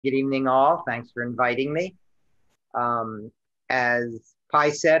Good evening, all. Thanks for inviting me. As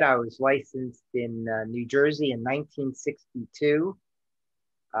Pi said, I was licensed in New Jersey in 1962.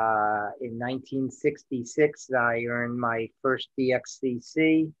 In 1966, I earned my first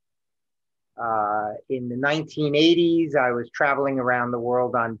DXCC. In the 1980s, I was traveling around the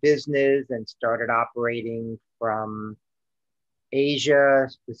world on business and started operating from Asia,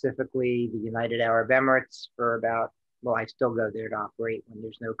 specifically the United Arab Emirates, for well, I still go there to operate when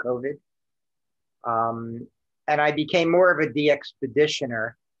there's no COVID. And I became more of a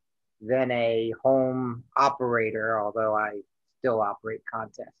DXpeditioner than a home operator, although I still operate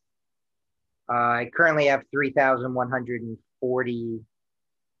contests. I currently have 3,140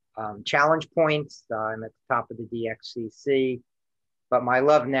 challenge points. I'm at the top of the DXCC, but my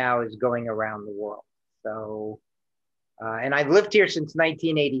love now is going around the world. So, and I've lived here since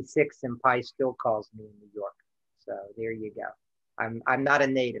 1986, and Pi still calls me in New York. So there you go. I'm not a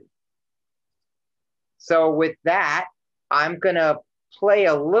native. So with that, I'm gonna play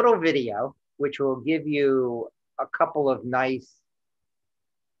a little video, which will give you a couple of nice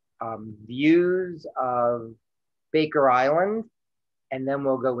views of Baker Island, and then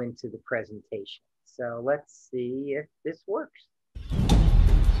we'll go into the presentation. So let's see if this works.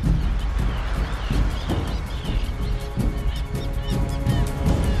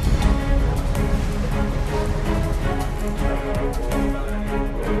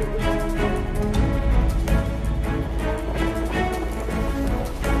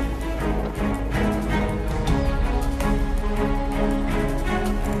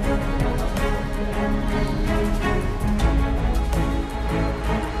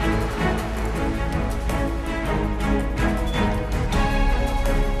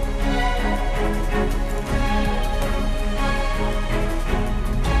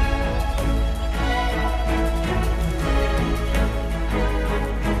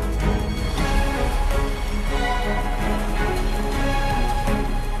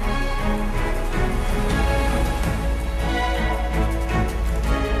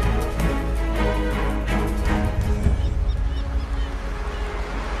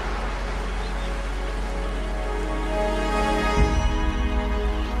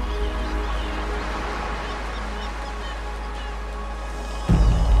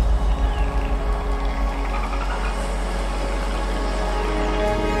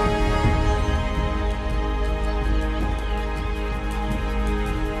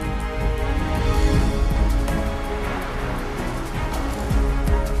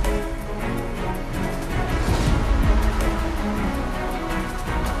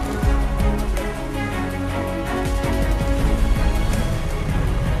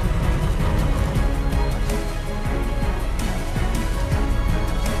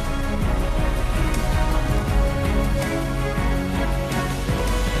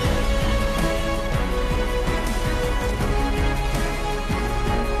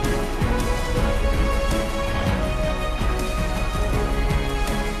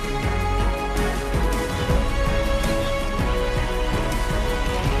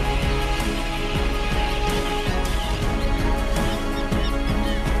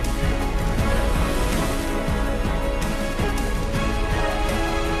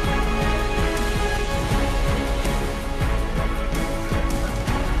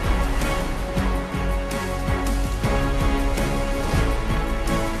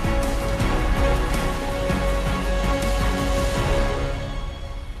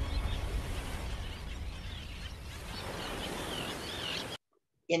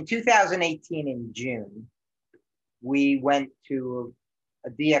 In 2018, in June, we went to a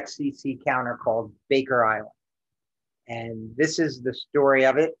DXCC counter called Baker Island. And this is the story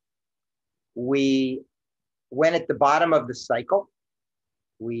of it. We went at the bottom of the cycle.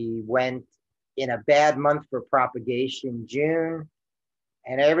 We went in a bad month for propagation, June,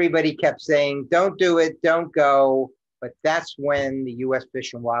 and everybody kept saying, don't do it, don't go. But that's when the U.S.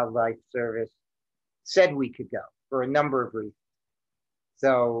 Fish and Wildlife Service said we could go for a number of reasons.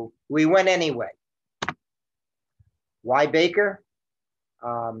 So we went anyway. Why Baker?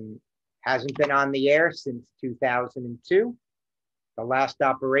 Hasn't been on the air since 2002. The last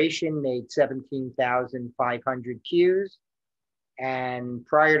operation made 17,500 Qs. And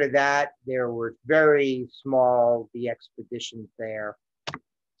prior to that, there were very small DXpeditions there.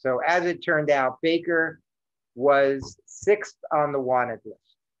 So as it turned out, Baker was 6th on the wanted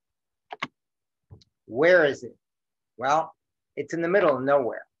list. Where is it? Well, it's in the middle of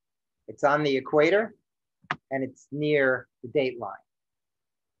nowhere. It's on the equator, and it's near the date line.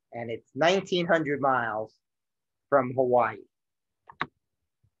 And it's 1,900 miles from Hawaii.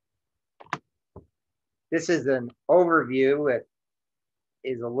 This is an overview at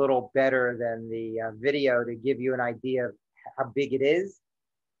is a little better than the video to give you an idea of how big it is.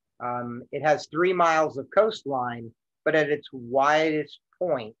 It has 3 miles of coastline, but at its widest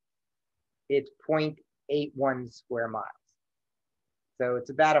point, it's 0.81 square miles. So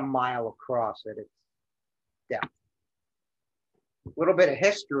it's about a mile across at its depth. A little bit of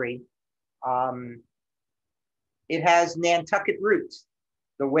history. It has Nantucket roots.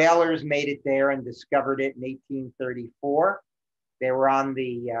 The whalers made it there and discovered it in 1834. They were on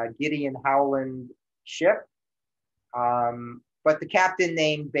the Gideon Howland ship, but the captain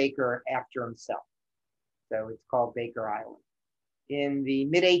named Baker after himself. So it's called Baker Island. In the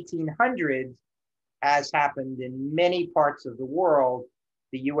mid-1800s, as happened in many parts of the world,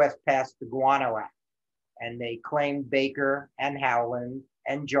 the US passed the Guano Act, and they claimed Baker and Howland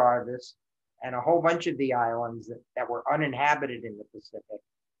and Jarvis and a whole bunch of the islands that were uninhabited in the Pacific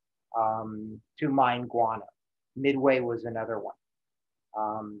to mine guano. Midway was another one.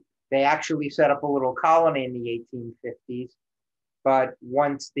 They actually set up a little colony in the 1850s, but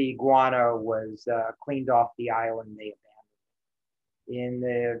once the guano was cleaned off the island, they abandoned it. In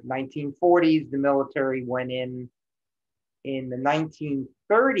the 1940s, the military went in. In the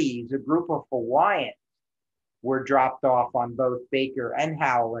 1930s, a group of Hawaiians were dropped off on both Baker and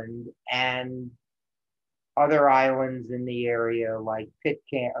Howland and other islands in the area like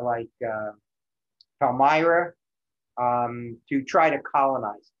Palmyra to try to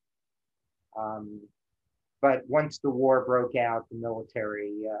colonize. But once the war broke out, the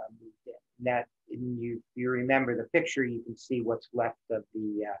military moved in. You remember the picture, you can see what's left of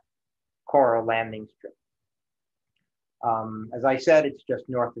the coral landing strip. As I said, it's just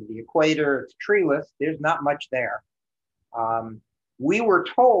north of the equator. It's treeless. There's not much there. We were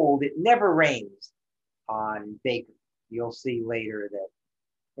told it never rains on Baker. You'll see later that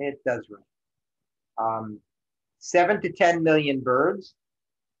it does rain. 7 to 10 million birds.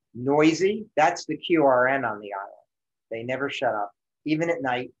 Noisy. That's the QRN on the island. They never shut up, even at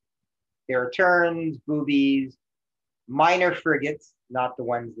night. There are terns, boobies, minor frigates, not the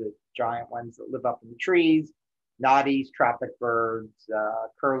ones that giant ones that live up in the trees. Noddies, tropic birds,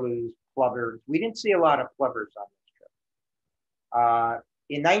 curlews, plovers. We didn't see a lot of plovers on this trip.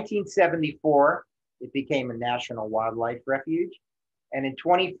 In 1974, it became a national wildlife refuge. And in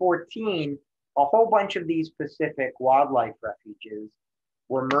 2014, a whole bunch of these Pacific wildlife refuges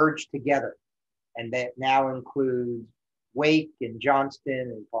were merged together. And that now includes Wake and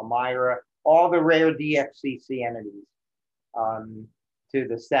Johnston and Palmyra, all the rare DXCC entities to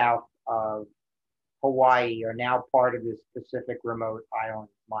the south of Hawaii are now part of this Pacific Remote Island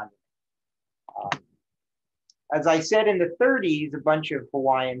Monument. As I said, in the 30s, a bunch of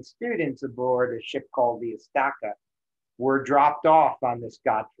Hawaiian students aboard a ship called the Istaka were dropped off on this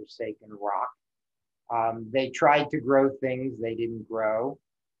godforsaken rock. They tried to grow things they didn't grow.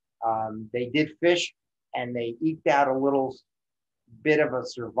 They did fish, and they eked out a little bit of a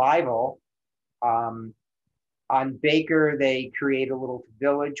survival. On Baker, they create a little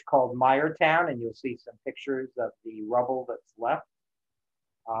village called Meyertown, and you'll see some pictures of the rubble that's left.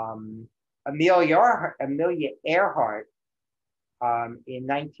 Amelia Earhart in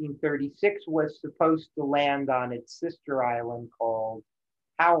 1936 was supposed to land on its sister island called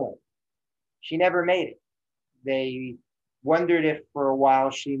Howland. She never made it. They wondered if for a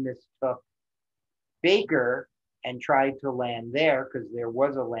while she mistook Baker and tried to land there because there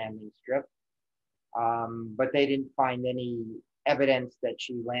was a landing strip. But they didn't find any evidence that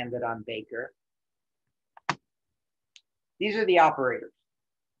she landed on Baker. These are the operators.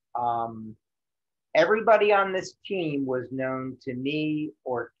 Everybody on this team was known to me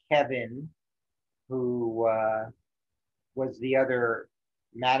or Kevin, who was the other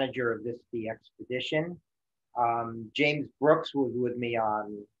manager of this DXpedition. James Brooks was with me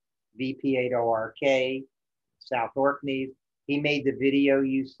on VP8ORK, South Orkneys. He made the video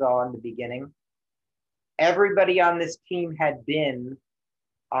you saw in the beginning. Everybody on this team had been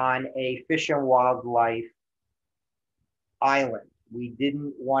on a fish and wildlife island. We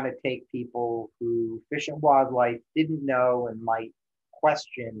didn't want to take people who Fish and Wildlife didn't know and might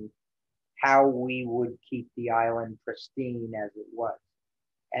question how we would keep the island pristine as it was.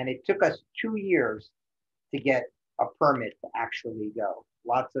 And it took us 2 years to get a permit to actually go.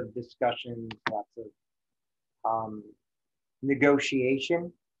 Lots of discussions, lots of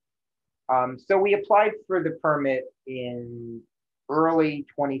negotiation. So we applied for the permit in early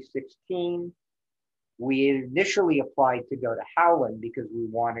 2016. We initially applied to go to Howland because we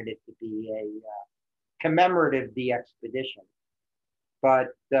wanted it to be a commemorative DXpedition. But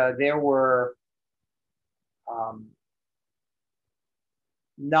there were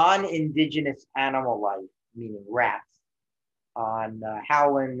non-indigenous animal life, meaning rats, on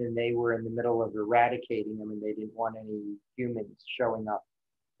Howland, and they were in the middle of eradicating them, and they didn't want any humans showing up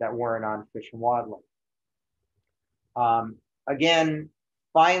that weren't on Fish and Wildlife. Again,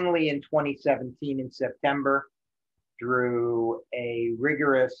 finally in 2017 in September, through a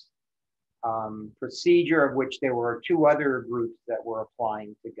rigorous procedure of which there were 2 other groups that were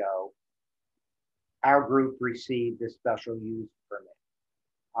applying to go, our group received a special use permit.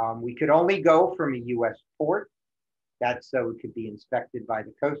 We could only go from a U.S. port. That's so it could be inspected by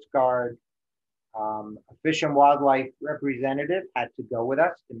the Coast Guard. A Fish and Wildlife representative had to go with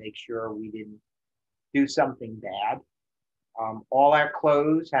us to make sure we didn't do something bad. All our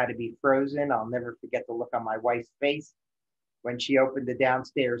clothes had to be frozen. I'll never forget the look on my wife's face when she opened the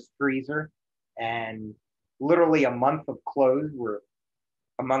downstairs freezer, and literally a month of clothes were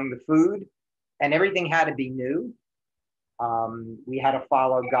among the food, and everything had to be new. We had to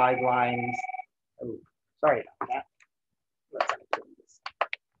follow guidelines. Oh, sorry about that.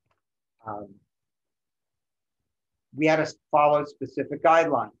 We had to follow specific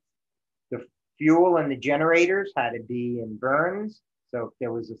guidelines. The fuel and the generators had to be in burns. So if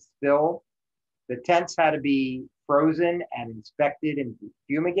there was a spill, the tents had to be frozen and inspected and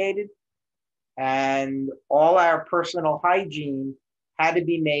fumigated. And all our personal hygiene had to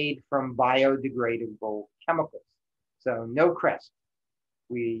be made from biodegradable chemicals. So no crest.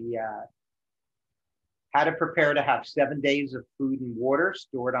 We had to prepare to have 7 days of food and water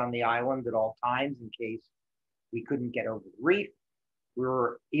stored on the island at all times in case we couldn't get over the reef.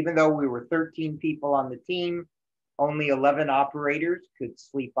 Even though we were 13 people on the team, only 11 operators could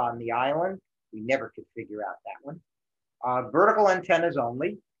sleep on the island. We never could figure out that one. Vertical antennas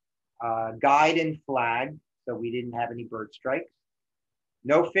only, guide and flag, so we didn't have any bird strikes.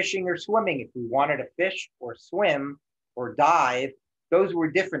 No fishing or swimming. If we wanted to fish or swim or dive, those were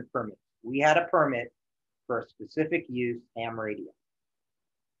different permits. We had a permit for a specific use, ham radio.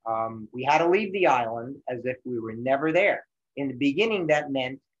 We had to leave the island as if we were never there. In the beginning, that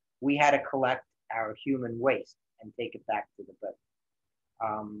meant we had to collect our human waste and take it back to the boat.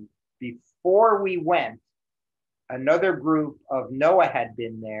 Before we went, another group of NOAA had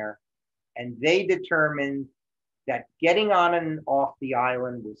been there, and they determined that getting on and off the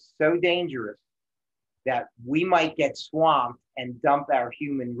island was so dangerous that we might get swamped and dump our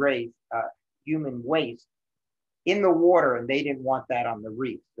human waste in the water, and they didn't want that on the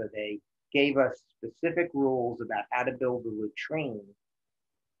reef. So they gave us specific rules about how to build a latrine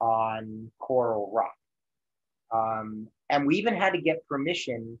on coral rock. And we even had to get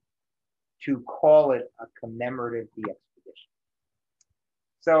permission to call it a commemorative DXpedition.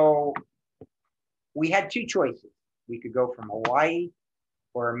 So we had 2 choices. We could go from Hawaii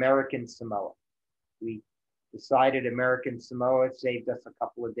or American Samoa. We decided American Samoa saved us a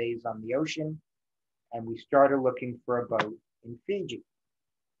couple of days on the ocean, and we started looking for a boat in Fiji.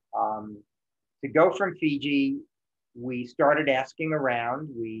 To go from Fiji, we started asking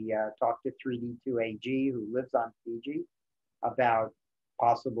around. We talked to 3D2AG, who lives on Fiji, about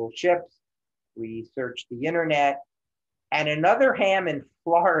possible ships. We searched the internet, and another ham in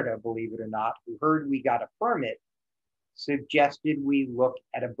Florida, believe it or not, who heard we got a permit, suggested we look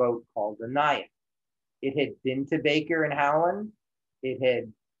at a boat called the Naya. It had been to Baker and Howland. It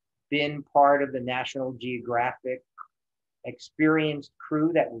had been part of the National Geographic experienced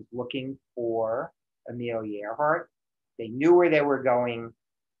crew that was looking for Amelia Earhart. They knew where they were going.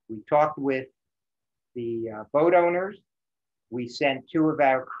 We talked with the boat owners. We sent 2 of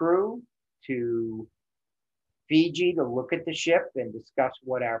our crew to Fiji to look at the ship and discuss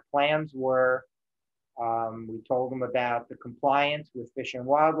what our plans were. We told them about the compliance with Fish and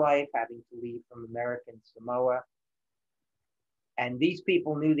Wildlife, having to leave from American Samoa. And these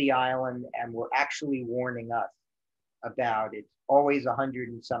people knew the island and were actually warning us about it's always 100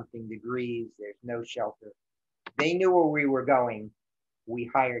 and something degrees. There's no shelter. They knew where we were going. We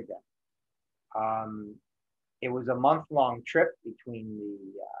hired them. It was a month-long trip between the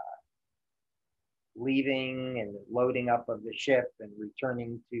leaving and the loading up of the ship and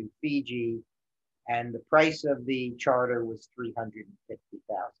returning to Fiji. And the price of the charter was $350,000.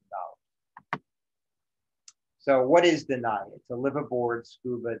 So what is the Naya? It's a live-aboard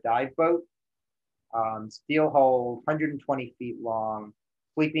scuba dive boat, steel hold, 120 feet long,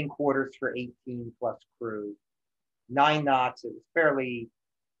 sleeping quarters for 18 plus crew, 9 knots. It was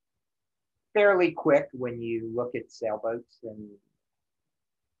fairly quick when you look at sailboats and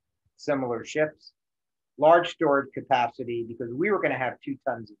similar ships. Large storage capacity because we were going to have 2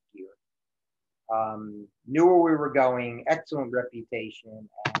 tons of gear. Knew where we were going, excellent reputation,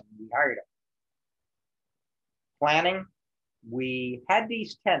 and we hired them. Planning, we had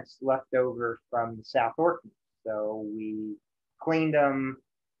these tents left over from the South Orkneys. So we cleaned them.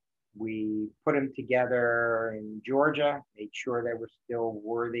 We put them together in Georgia, made sure they were still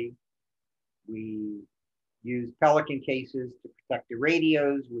worthy. We used Pelican cases to protect the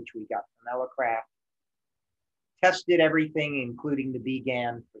radios, which we got from Elecraft. Tested everything, including the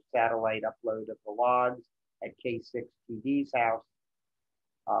BGAN for satellite upload of the logs at K6TD's house.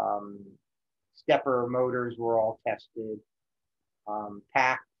 Stepper motors were all tested,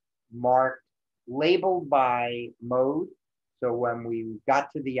 packed, marked, labeled by mode. So when we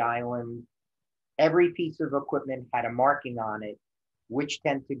got to the island, every piece of equipment had a marking on it, which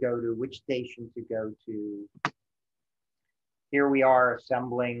tent to go to, which station to go to. Here we are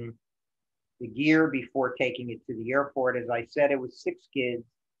assembling the gear before taking it to the airport. As I said, it was 6 skids,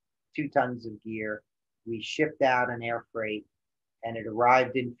 2 tons of gear. We shipped out an air freight, and it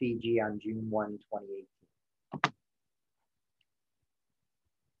arrived in Fiji on June 1, 2018.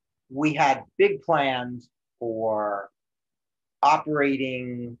 We had big plans for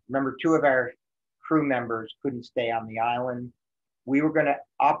operating. Remember, 2 of our crew members couldn't stay on the island. We were going to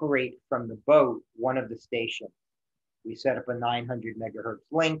operate from the boat, one of the stations. We set up a 900 megahertz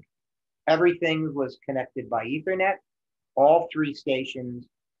link. Everything was connected by Ethernet, all 3 stations.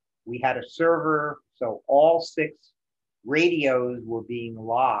 We had a server, so all 6 radios were being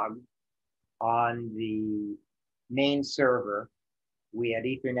logged on the main server. We had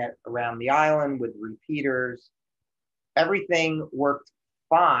Ethernet around the island with repeaters. Everything worked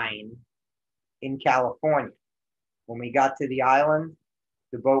fine in California. When we got to the island,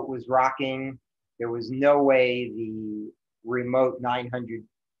 the boat was rocking. There was no way the remote 900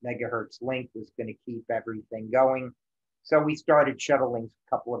 megahertz link was going to keep everything going. So we started shuttling a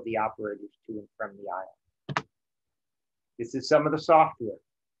couple of the operators to and from the island. This is some of the software.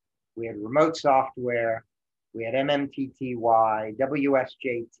 We had remote software. We had MMTTY,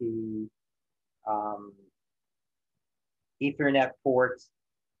 WSJT, Ethernet ports.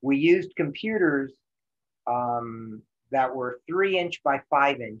 We used computers that were 3-inch by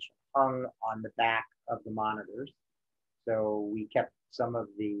 5-inch hung on the back of the monitors. So we kept some of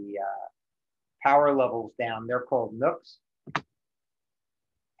the power levels down. They're called nooks.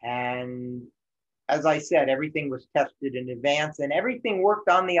 And as I said, everything was tested in advance and everything worked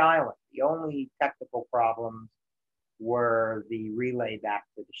on the island. The only technical problems were the relay back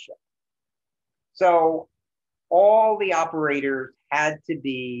to the ship. So all the operators had to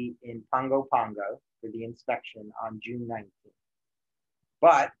be in Pongo Pongo for the inspection on June 19th.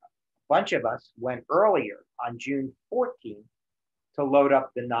 But a bunch of us went earlier on June 14th to load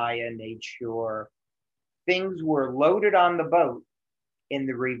up the Naya and made sure things were loaded on the boat in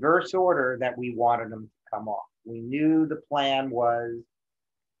the reverse order that we wanted them to come off. We knew the plan was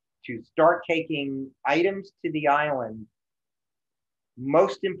to start taking items to the island,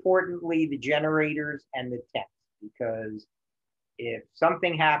 most importantly, the generators and the tents, because if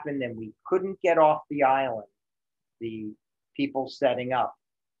something happened and we couldn't get off the island, the people setting up,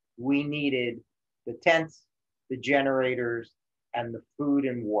 we needed the tents, the generators, and the food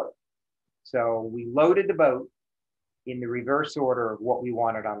and water. So we loaded the boat in the reverse order of what we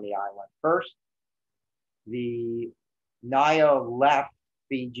wanted on the island. First, the Naya left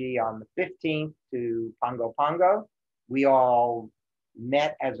Fiji on the 15th to Pongo Pongo. We all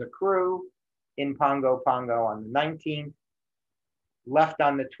met as a crew in Pongo Pongo on the 19th, left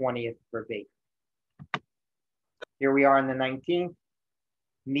on the 20th for Baker. Here we are on the 19th,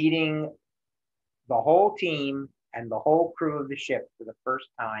 meeting the whole team and the whole crew of the ship for the first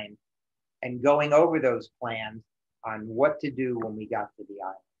time and going over those plans on what to do when we got to the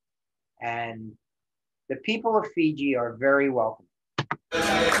island. And the people of Fiji are very welcome.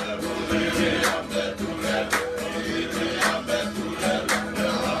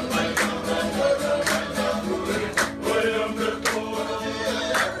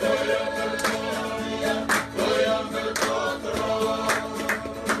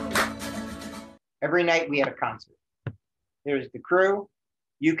 Every night we had a concert. There's the crew.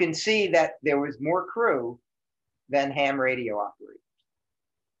 You can see that there was more crew than ham radio operators.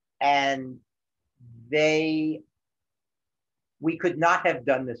 And we could not have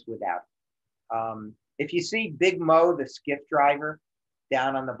done this without. If you see Big Mo, the skiff driver,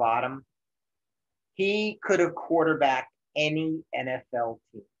 down on the bottom, he could have quarterbacked any NFL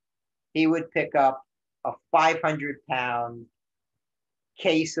team. He would pick up a 500-pound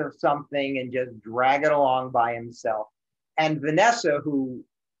case of something and just drag it along by himself. And Vanessa, who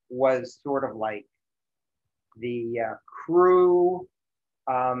was sort of like the crew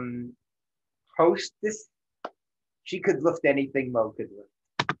hostess, she could lift anything Mo could lift.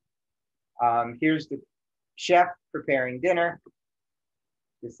 Here's the chef preparing dinner.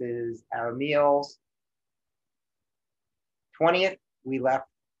 This is our meals. 20th, we left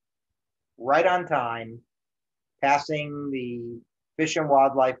right on time, passing the Fish and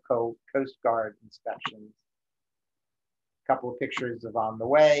Wildlife Coast Guard inspections. A couple of pictures of on the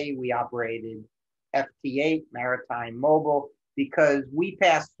way. We operated FT8, Maritime Mobile, because we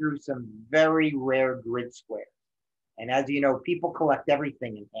passed through some very rare grid squares. And as you know, people collect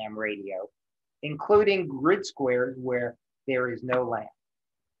everything in ham radio, including grid squares where there is no land.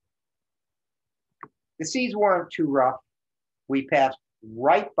 The seas weren't too rough. We passed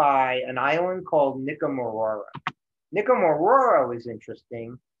right by an island called Nikomororo. Nikomororo is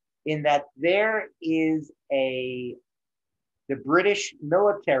interesting in that there is the British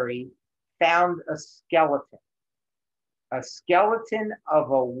military found a skeleton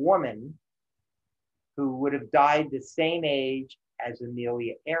of a woman who would have died the same age as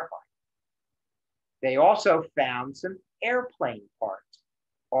Amelia Earhart. They also found some airplane parts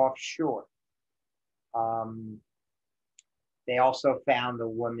offshore. They also found the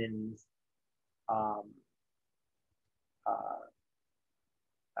woman's,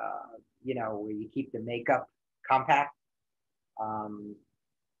 where you keep the makeup compact.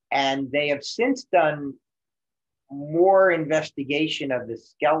 And they have since done more investigation of the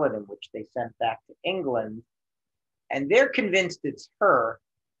skeleton, which they sent back to England. And they're convinced it's her,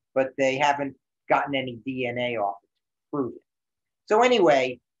 but they haven't gotten any DNA off it to prove it. So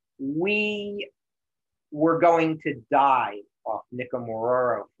anyway, we were going to dive off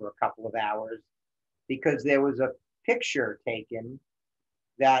Nikomororo for a couple of hours because there was a picture taken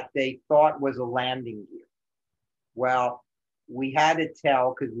that they thought was a landing gear. Well, we had to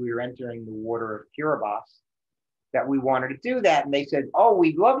tell, because we were entering the water of Kiribati, that we wanted to do that. And they said, oh,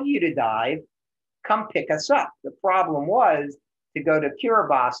 we'd love you to dive. Come pick us up. The problem was to go to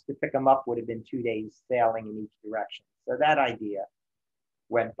Kiribati to pick them up would have been 2 days sailing in each direction. So that idea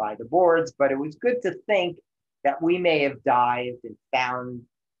went by the boards, but it was good to think that we may have dived and found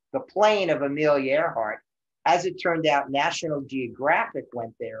the plane of Amelia Earhart. As it turned out, National Geographic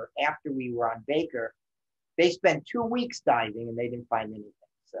went there after we were on Baker. They spent 2 weeks diving and they didn't find anything.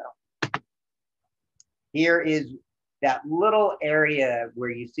 So here is that little area where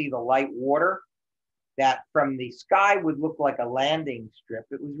you see the light water that from the sky would look like a landing strip.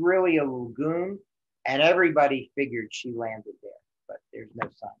 It was really a lagoon, and everybody figured she landed there, but there's no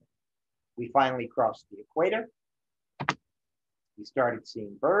sign. We finally crossed the equator. We started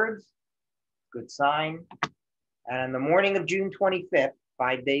seeing birds, good sign. And on the morning of June 25th,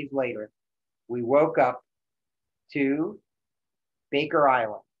 5 days later, we woke up to Baker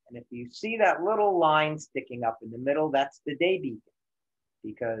Island. And if you see that little line sticking up in the middle, that's the day beacon,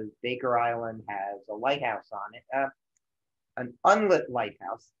 because Baker Island has a lighthouse on it, an unlit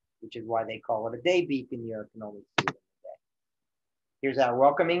lighthouse, which is why they call it a day beacon. You can only see it in the day. Here's our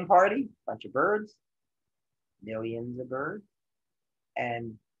welcoming party, bunch of birds, millions of birds.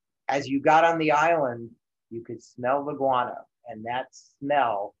 And as you got on the island, you could smell the guano, and that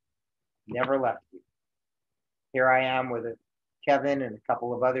smell never left you. Here I am with Kevin and a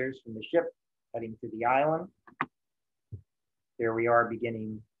couple of others from the ship heading to the island. There we are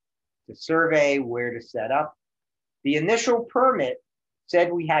beginning to survey where to set up. The initial permit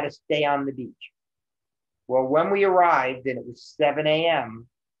said we had to stay on the beach. Well, when we arrived and it was 7 a.m.,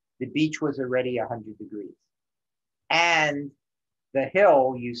 the beach was already 100 degrees. And the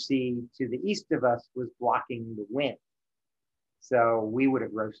hill you see to the east of us was blocking the wind. So we would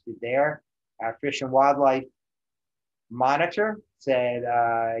have roasted there. Our Fish and Wildlife monitor said,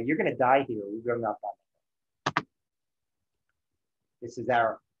 you're going to die here. We're going up on it. This is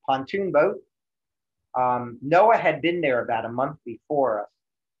our pontoon boat. Noah had been there about a month before us,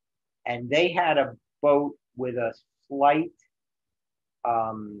 and they had a boat with a slight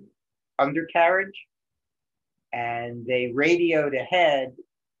undercarriage, and they radioed ahead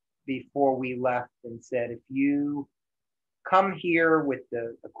before we left and said, if you come here with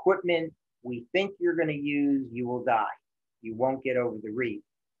the equipment we think you're going to use, you will die. You won't get over the reef,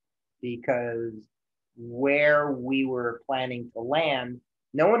 because where we were planning to land,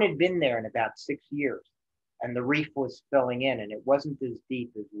 no one had been there in about 6 years, and the reef was filling in, and it wasn't as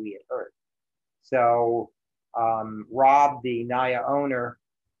deep as we had heard. So Rob, the Naya owner,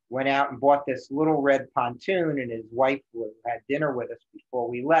 went out and bought this little red pontoon, and his wife had dinner with us before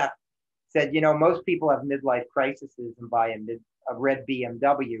we left, said, you know, most people have midlife crises and buy a red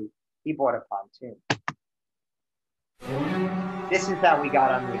BMW. He bought a pontoon. This is how we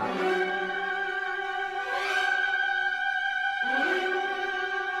got on the island.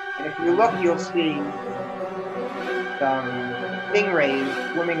 And if you look, you'll see some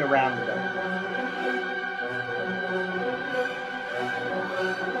stingrays swimming around the boat.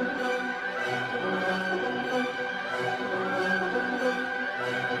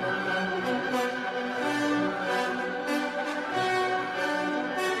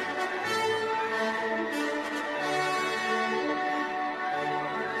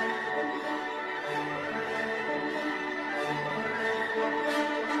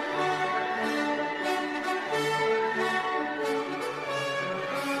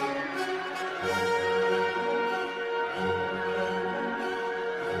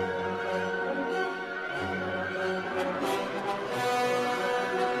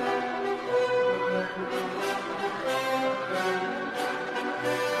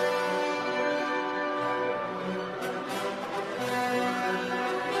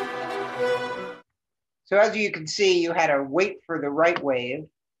 So as you can see, you had to wait for the right wave.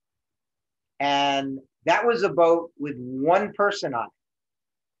 And that was a boat with one person on it.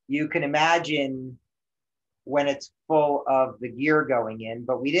 You can imagine when it's full of the gear going in,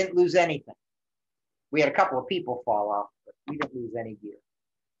 but we didn't lose anything. We had a couple of people fall off, but we didn't lose any gear.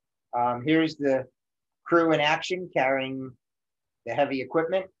 Here's the crew in action carrying the heavy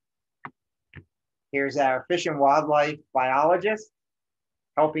equipment. Here's our fish and wildlife biologist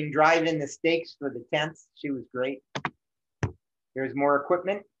helping drive in the stakes for the tents. She was great. There's more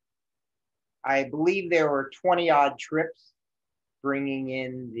equipment. I believe there were 20-odd trips bringing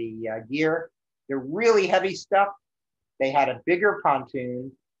in the gear. The really heavy stuff, they had a bigger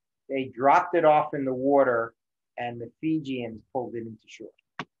pontoon. They dropped it off in the water, and the Fijians pulled it into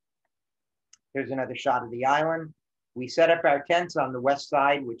shore. Here's another shot of the island. We set up our tents on the west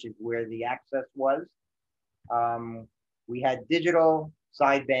side, which is where the access was. We had digital,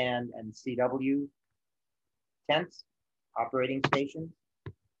 sideband, and CW tents, operating stations.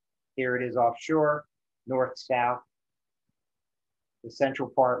 Here it is offshore, north, south. The central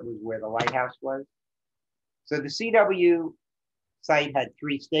part was where the lighthouse was. So the CW site had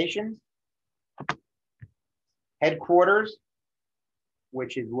 3 stations. Headquarters,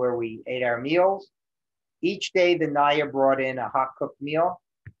 which is where we ate our meals. Each day, the Naya brought in a hot cooked meal.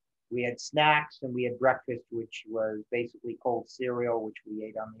 We had snacks and we had breakfast, which was basically cold cereal, which we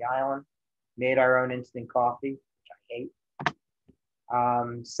ate on the island. Made our own instant coffee, which I ate.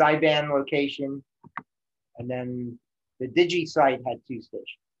 Sideband location. And then the Digi site had 2 stations.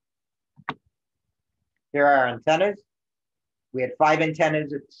 Here are our antennas. We had 5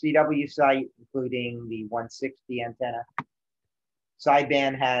 antennas at the CW site, including the 160 antenna.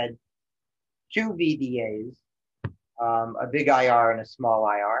 Sideband had 2 VDAs, a big IR and a small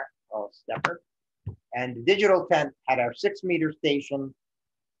IR, called stepper. And the digital tent had our 6-meter station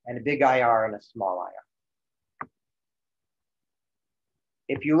and a big IR and a small IR.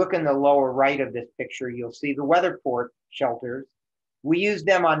 If you look in the lower right of this picture, you'll see the weatherport shelters. We used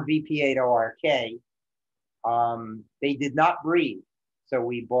them on VP8 ORK. They did not breathe, so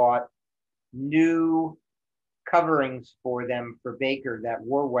we bought new coverings for them for Baker that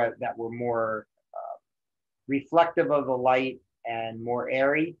were more reflective of the light and more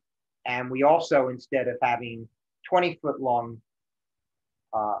airy. And we also, instead of having 20-foot long,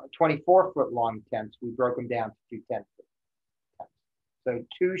 24-foot long tents, we broke them down to 2 10-foot tents. So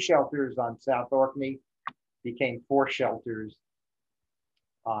 2 shelters on South Orkney became 4 shelters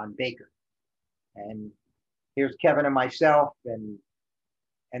on Baker. And here's Kevin and myself and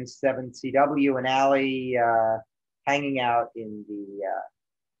N7CW and Allie hanging out in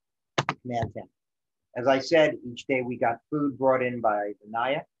the command tent. As I said, each day we got food brought in by the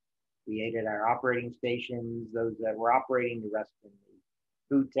Naya. We ate at our operating stations, those that were operating, the rest in the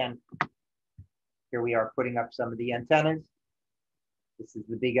food tent. Here we are putting up some of the antennas. This is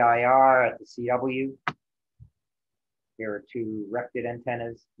the big IR at the CW. Here are 2 erected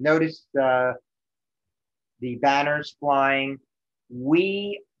antennas. Notice the banners flying.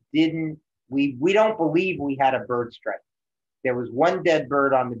 We don't believe we had a bird strike. There was 1 dead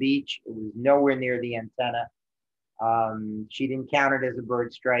bird on the beach. It was nowhere near the antenna. She didn't count it as a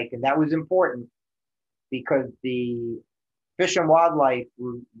bird strike, and that was important because the Fish and Wildlife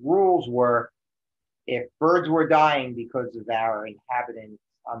rules were if birds were dying because of our inhabitants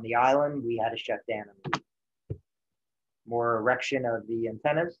on the island, we had to shut down and leave. More erection of the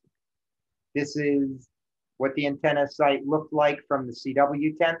antennas. This is what the antenna site looked like from the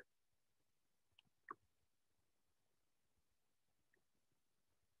CW tent.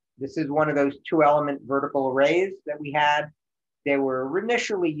 This is one of those 2-element vertical arrays that we had. They were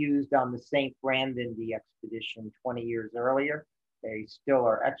initially used on the St. Brandon DXpedition 20 years earlier. They still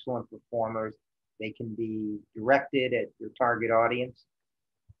are excellent performers. They can be directed at your target audience.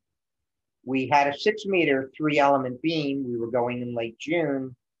 We had a 6-meter 3-element beam. We were going in late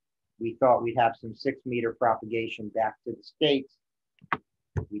June. We thought we'd have some 6-meter propagation back to the States.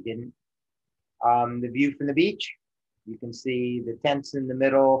 We didn't. The view from the beach, you can see the tents in the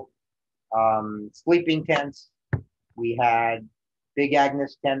middle, sleeping tents. We had Big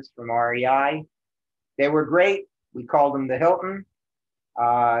Agnes tents from REI. They were great. We called them the Hilton.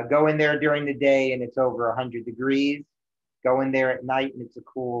 Go in there during the day and it's over 100 degrees. Go in there at night and it's a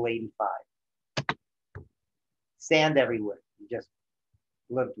cool 85. Sand everywhere. You just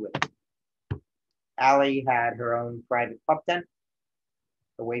lived with it. Allie had her own private pup tent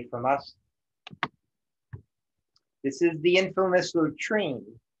away from us. This is the infamous latrine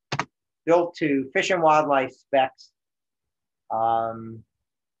built to Fish and Wildlife specs.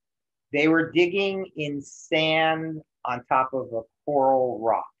 They were digging in sand on top of a coral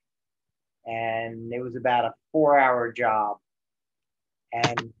rock. and it was about a 4-hour job.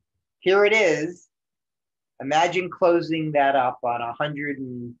 And here it is. Imagine closing that up on a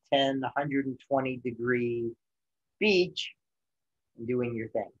 110, 120 degree beach and doing your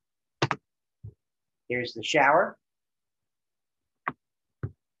thing. Here's the shower.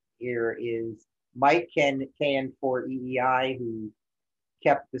 Here is Mike and KN4EEI, who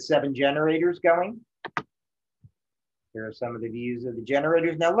kept the 7 generators going. Here are some of the views of the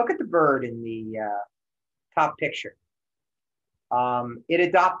generators. Now look at the bird in the top picture. It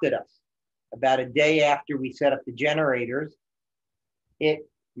adopted us. About a day after we set up the generators, it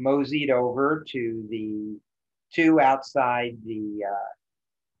moseyed over to the 2 outside the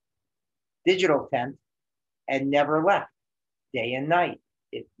digital tent and never left, day and night.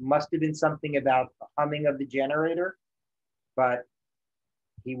 It must have been something about the humming of the generator, but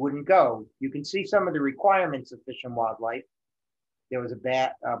he wouldn't go. You can see some of the requirements of Fish and Wildlife. There was a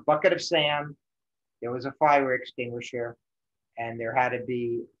bucket of sand, there was a fire extinguisher, and there had to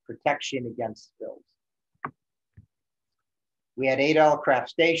be protection against spills. We had 8 aircraft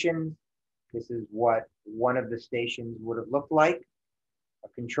stations. This is what one of the stations would have looked like, a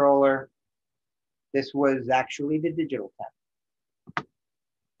controller. This was actually the digital tent.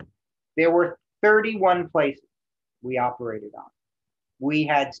 There were 31 places we operated on. We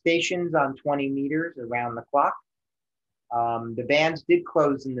had stations on 20 meters around the clock. The bands did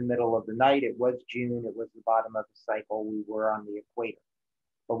close in the middle of the night. It was June. It was the bottom of the cycle. We were on the equator.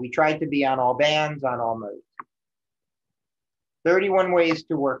 But we tried to be on all bands, on all modes. 31 ways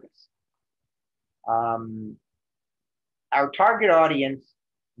to work us. Our target audience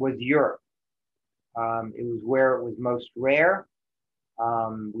was Europe. It was where it was most rare.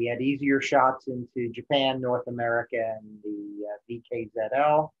 We had easier shots into Japan, North America, and the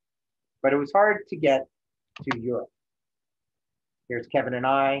VKZL, but it was hard to get to Europe. Here's Kevin and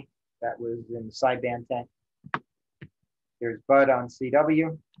I, that was in the sideband tank. There's Bud on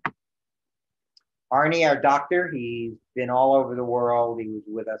CW. Arnie, our doctor, he's been all over the world. He was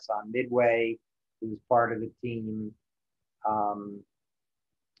with us on Midway. He was part of the team.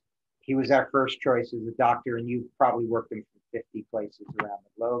 He was our first choice as a doctor, and you've probably worked him from 50 places around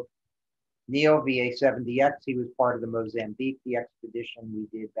the globe. Neil, VA-70X, he was part of the Mozambique DXpedition we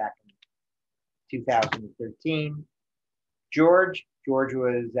did back in 2013. George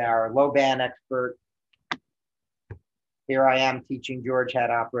was our low band expert. Here I am teaching George how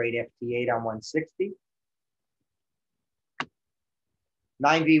to operate FT8 on 160.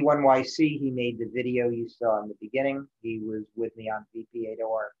 9V1YC, he made the video you saw in the beginning. He was with me on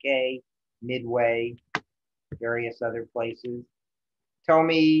VP8ORK, Midway, various other places.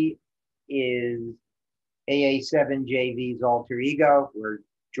 Tommy is AA7JV's alter ego, where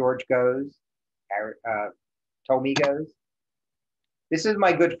George goes, Tommy goes. This is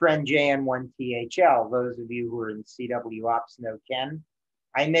my good friend N1DG. Those of you who are in CW Ops know Ken.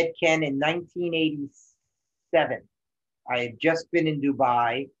 I met Ken in 1987. I had just been in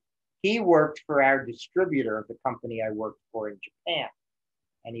Dubai. He worked for our distributor of the company I worked for in Japan.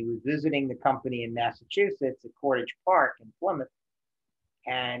 And he was visiting the company in Massachusetts at Cottage Park in Plymouth.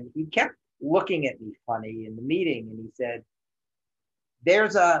 And he kept looking at me funny in the meeting. And he said,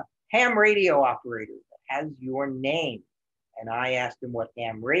 "There's a ham radio operator that has your name." And I asked him what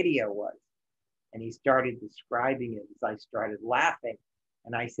ham radio was. And he started describing it as I started laughing.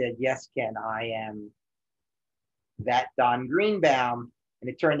 And I said, "Yes, Ken, I am that Don Greenbaum." And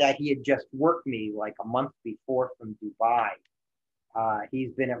it turned out he had just worked me like a month before from Dubai.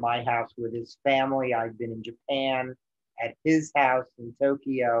 He's been at my house with his family. I've been in Japan at his house in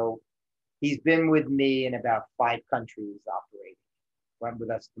Tokyo. He's been with me in about 5 countries operating. Went with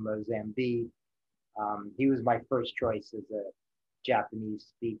us to Mozambique. He was my first choice as a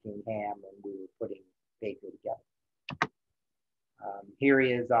Japanese-speaking ham when we were putting Baker together. Here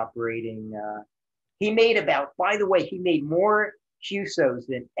he is operating. He made about, by the way, he made more QSOs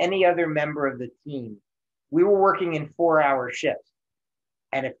than any other member of the team. We were working in 4-hour shifts.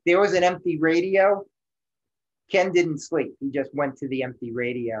 And if there was an empty radio, Ken didn't sleep. He just went to the empty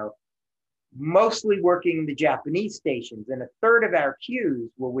radio, mostly working the Japanese stations. And a third of our Qs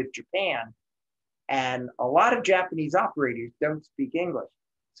were with Japan. And a lot of Japanese operators don't speak English.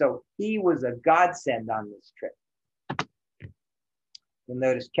 So he was a godsend on this trip. You'll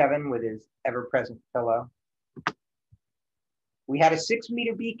notice Kevin with his ever-present pillow. We had a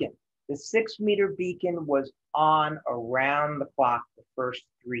 6-meter beacon. The 6-meter beacon was on around the clock the first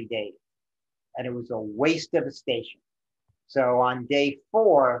 3 days. And it was a waste of a station. So on day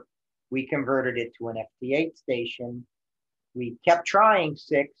 4, we converted it to an FT8 station. We kept trying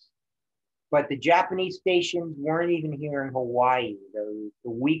 6. But the Japanese stations weren't even here in Hawaii the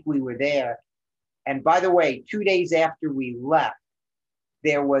week we were there. And by the way, 2 days after we left,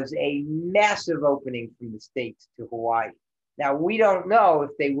 there was a massive opening from the States to Hawaii. Now, we don't know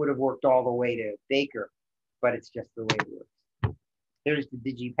if they would have worked all the way to Baker, but it's just the way it works. Here's the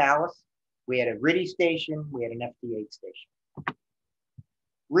Digi Palace. We had a RTTY station. We had an FT8 station.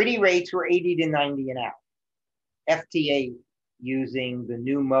 RTTY rates were 80 to 90 an hour. FT8 using the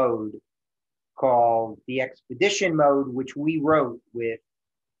new mode called the DXpedition mode, which we wrote with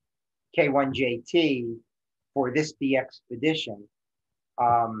K1JT for this DXpedition,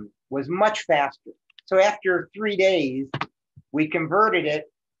 was much faster. So after 3 days, we converted it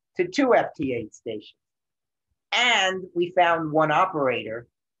to 2 FT8 stations. And we found one operator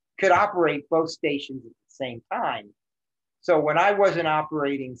could operate both stations at the same time. So when I wasn't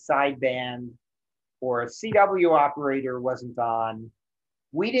operating sideband or a CW operator wasn't on,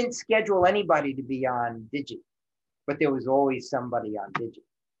 we didn't schedule anybody to be on Digi, but there was always somebody on Digi.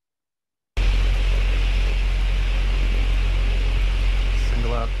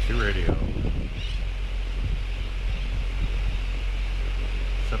 Single out to radio.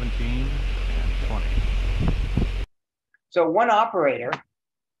 17 and 20. So one operator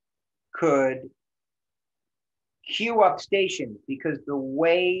could queue up stations because the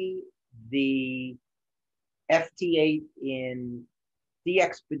way the FT8 in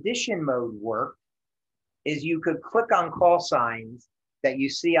DXpedition mode worked is you could click on call signs that you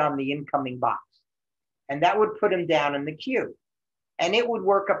see on the incoming box, and that would put them down in the queue. And it would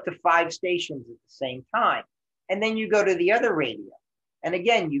work up to 5 stations at the same time. And then you go to the other radio. And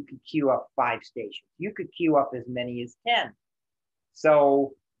again, you could queue up 5 stations. You could queue up as many as 10.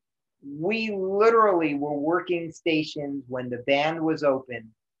 So we literally were working stations when the band was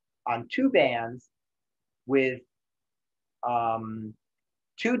open on 2 bands with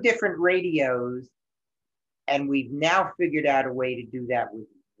 2 different radios. And we've now figured out a way to do that with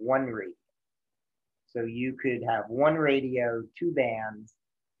 1 radio. So you could have 1 radio, 2 bands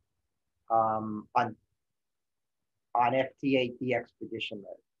on FT8 DXpedition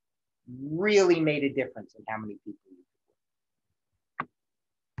mode. Really made a difference in how many people you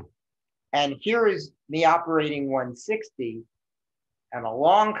could work. And here is me operating 160, and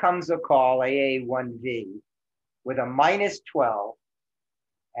along comes a call, AA1V, with a -12,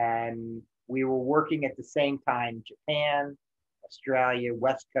 and we were working at the same time, Japan, Australia,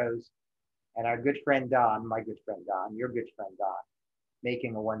 West Coast, and our good friend Don, my good friend Don, your good friend Don,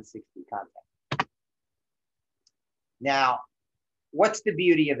 making a 160 contact. Now, what's the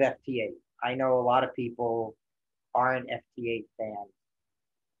beauty of FT8? I know a lot of people aren't FT8 fans,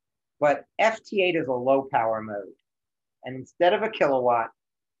 but FT8 is a low power mode. And instead of a kilowatt,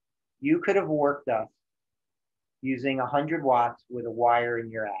 you could have worked us using 100 watts with a wire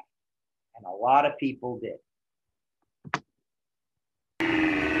in your app. And a lot of people did.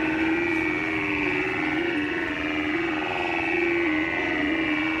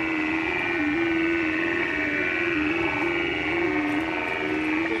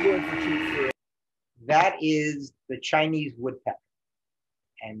 That is the Chinese woodpecker.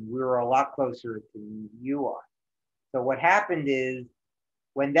 And we're a lot closer than you are. So what happened is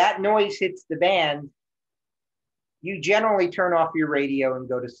when that noise hits the band, you generally turn off your radio and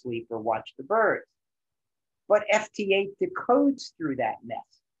go to sleep or watch the birds. But FT8 decodes through that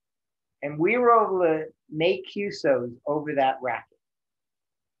mess. And we were able to make QSOs over that racket.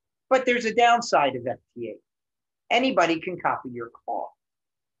 But there's a downside of FT8. Anybody can copy your call.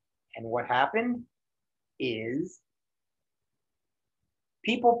 And what happened is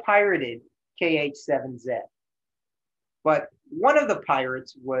people pirated KH7Z. But one of the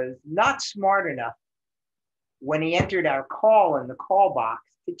pirates was not smart enough when he entered our call in the call box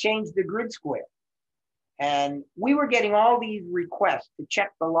to change the grid square. And we were getting all these requests to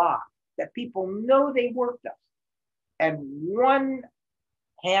check the log that people know they worked us. And one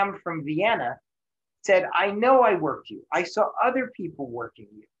ham from Vienna said, I know I worked you. I saw other people working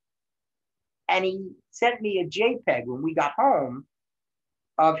you. And he sent me a JPEG when we got home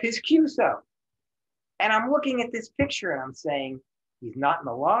of his QSO. And I'm looking at this picture and I'm saying, he's not in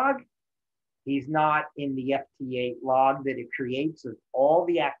the log. He's not in the FT8 log that it creates of all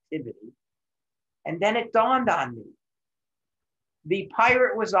the activity. And then it dawned on me. The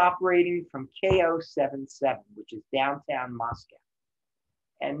pirate was operating from K077, which is downtown Moscow.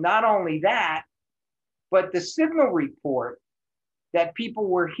 And not only that, but the signal report that people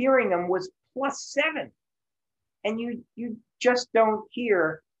were hearing them was +7. And you just don't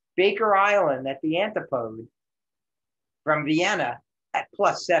hear Baker Island at the Antipode from Vienna at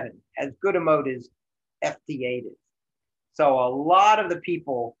 +7, as good a mode as FT8 is. So a lot of the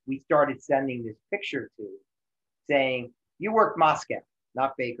people we started sending this picture to saying, you worked Moscow,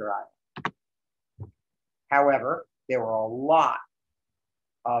 not Baker Island. However, there were a lot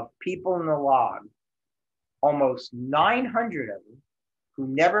of people in the log, almost 900 of them, who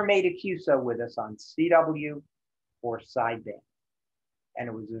never made a QSO with us on CW or sideband. And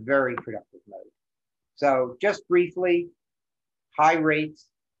it was a very productive mode. So just briefly, high rates,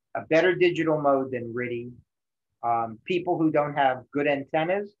 a better digital mode than RTTY. People who don't have good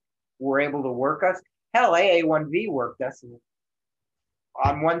antennas were able to work us. Hell, AA1V worked us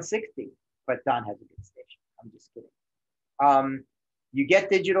on 160, but Don has a good station. I'm just kidding. You get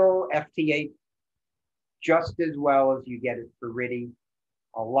digital FT8 just as well as you get it for RTTY.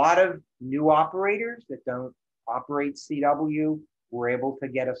 A lot of new operators that don't operate CW were able to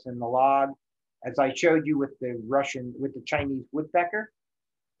get us in the log. As I showed you with the Chinese woodpecker,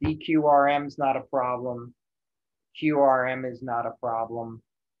 DQRM is not a problem. QRM is not a problem.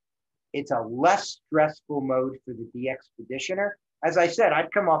 It's a less stressful mode for the DXpeditioner. As I said,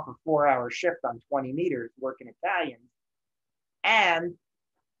 I'd come off a 4-hour shift on 20 meters working Italians, and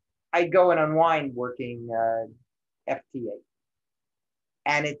I'd go and unwind working FT8.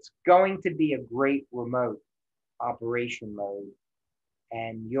 And it's going to be a great remote operation mode.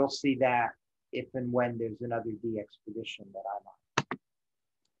 And you'll see that if and when there's another DXpedition that I'm on.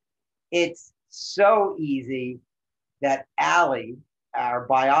 It's so easy that Allie, our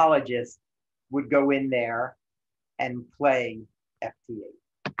biologist, would go in there and play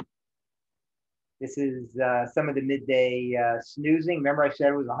FT8. This is some of the midday snoozing. Remember I said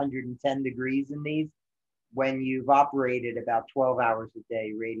it was 110 degrees in these? When you've operated about 12 hours a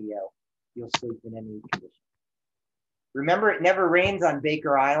day radio, you'll sleep in any condition. Remember, it never rains on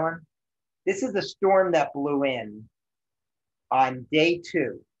Baker Island. This is the storm that blew in on day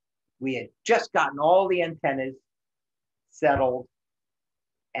 2. We had just gotten all the antennas settled,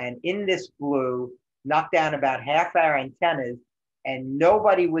 and in this blew, knocked down about half our antennas, and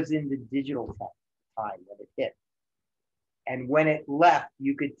nobody was in the digital time when it hit. And when it left,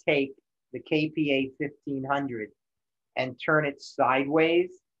 you could take the KPA 1500 and turn it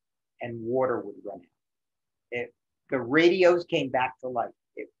sideways, and water would run out. The radios came back to life.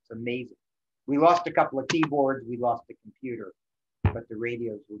 It was amazing. We lost a couple of keyboards, we lost a computer, but the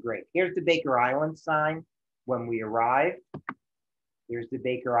radios were great. Here's the Baker Island sign when we arrived. Here's the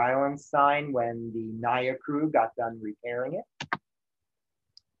Baker Island sign when the NIA crew got done repairing it.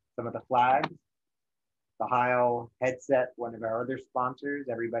 Some of the flags. The Heil headset, one of our other sponsors.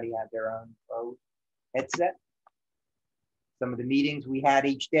 Everybody had their own pro headset. Some of the meetings we had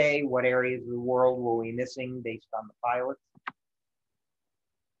each day. What areas of the world were we missing based on the pilots?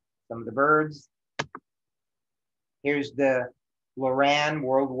 Some of the birds. Here's the Loran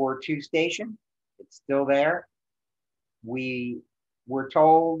World War II station. It's still there. We were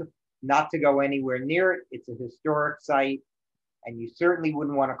told not to go anywhere near it. It's a historic site, and you certainly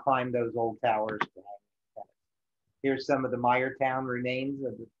wouldn't want to climb those old towers. Here's some of the Meyertown remains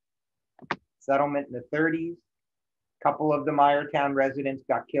of the settlement in the 30s. A couple of the Meyertown residents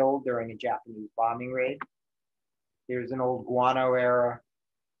got killed during a Japanese bombing raid. Here's an old guano era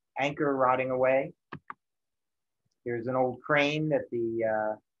anchor rotting away. Here's an old crane that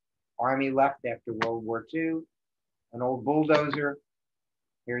the Army left after World War II. An old bulldozer.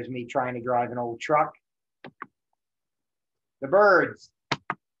 Here's me trying to drive an old truck. The birds.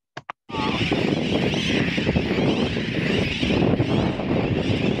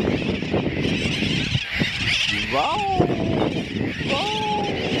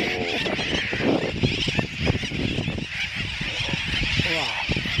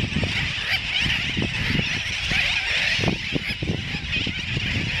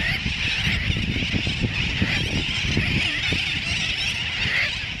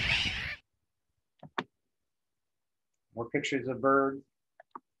 More pictures of birds.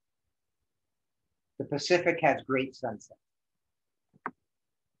 The Pacific has great sunsets.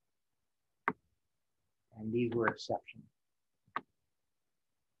 And these were exceptional.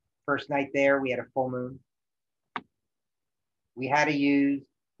 First night there, we had a full moon. We had to use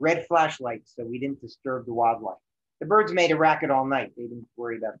red flashlights so we didn't disturb the wildlife. The birds made a racket all night. They didn't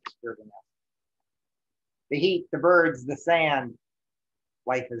worry about disturbing us. The heat, the birds, the sand,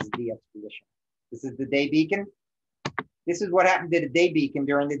 life is the expedition. This is the day beacon. This is what happened to the day beacon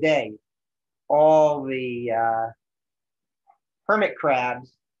during the day. All the hermit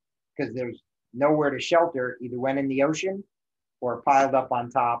crabs, because there's nowhere to shelter, either went in the ocean or piled up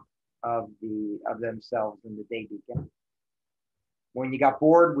on top of themselves in the day beacon. When you got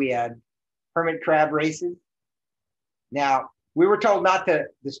bored, we had hermit crab races. Now, we were told not to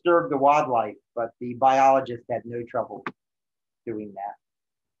disturb the wildlife, but the biologist had no trouble doing that.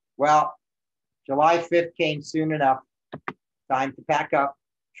 Well, July 5th came soon enough. Time to pack up,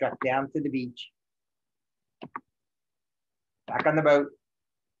 truck down to the beach, back on the boat.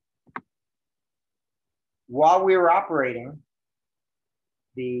 While we were operating,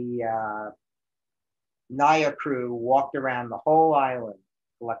 the Naya crew walked around the whole island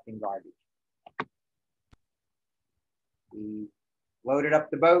collecting garbage. We loaded up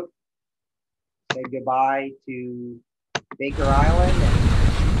the boat, said goodbye to Baker Island,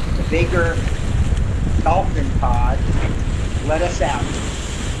 and the Baker dolphin pod let us out.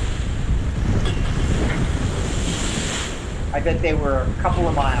 I bet they were a couple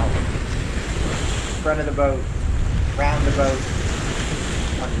of miles in front of the boat, around the boat.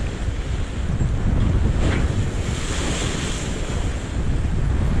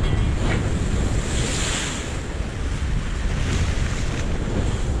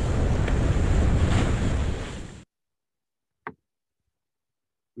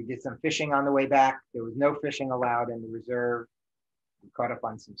 We did some fishing on the way back. There was no fishing allowed in the reserve. We caught up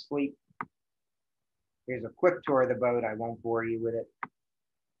on some sleep. Here's a quick tour of the boat. I won't bore you with it.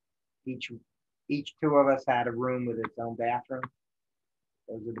 Each two of us had a room with its own bathroom.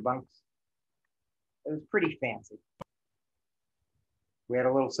 Those are the bunks. It was pretty fancy. We had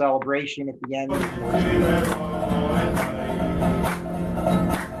a little celebration at the end.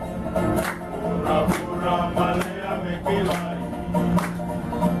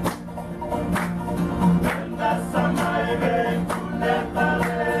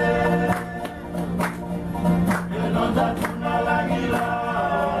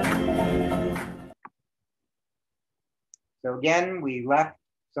 So again, we left.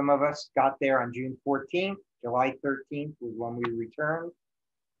 Some of us got there on June 14th. July 13th was when we returned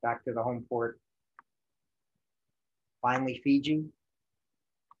back to the home port. Finally, Fiji.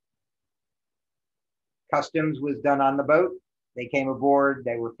 Customs was done on the boat. They came aboard.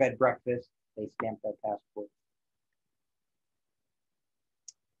 They were fed breakfast. They stamped their passports.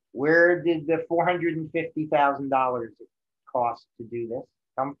 Where did the $450,000 cost to do this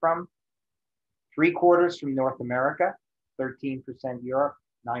come from? 3/4 from North America, 13% Europe,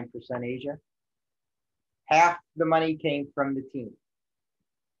 9% Asia. Half the money came from the team.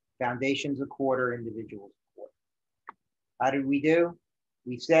 Foundations a quarter, individuals a quarter. How did we do?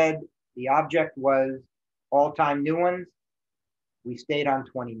 We said the object was all-time new ones. We stayed on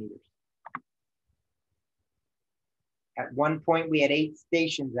 20 meters. At one point, we had 8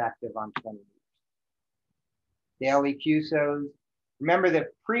 stations active on 20 meters. Daily QSOs. Remember, the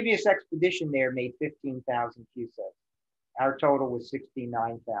previous expedition there made 15,000 QSOs. Our total was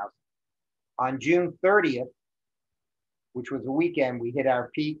 69,000. On June 30th, which was a weekend, we hit our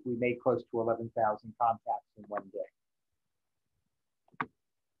peak. We made close to 11,000 contacts in one day.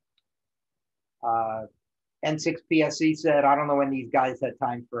 N6PSC said, I don't know when these guys had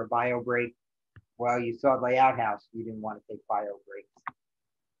time for a bio break. Well, you saw the outhouse. You didn't want to take bio breaks.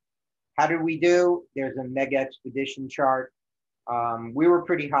 How did we do? There's a mega expedition chart. We were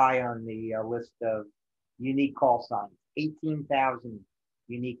pretty high on the list of unique call signs, 18,000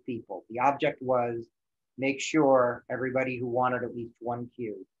 unique people. The object was make sure everybody who wanted at least one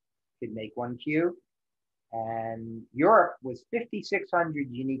queue could make one queue. And Europe was 5,600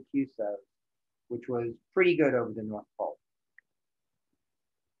 unique QSOs, which was pretty good over the North Pole.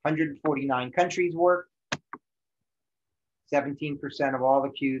 149 countries worked. 17% of all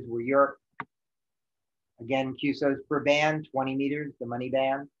the queues were Europe. Again, QSOs per band, 20 meters, the money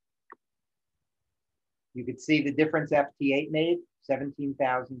band. You could see the difference FT8 made,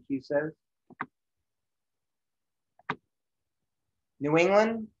 17,000 QSOs. New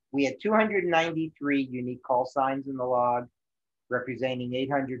England, we had 293 unique call signs in the log, representing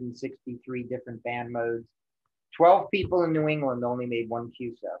 863 different band modes. 12 people in New England only made one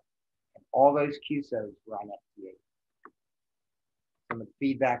QSO. And all those QSOs were on FT8. Some of the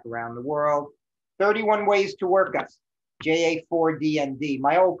feedback around the world. 31 ways to work us. JA4DND.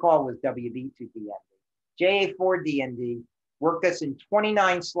 My old call was WB2DND. JA4DND worked us in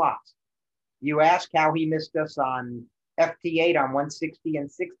 29 slots. You ask how he missed us on FT8 on 160 and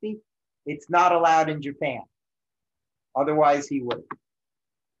 60. It's not allowed in Japan. Otherwise, he would.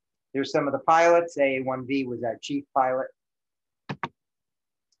 There's some of the pilots. AA1V was our chief pilot.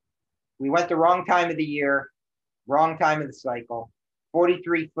 We went the wrong time of the year, wrong time of the cycle,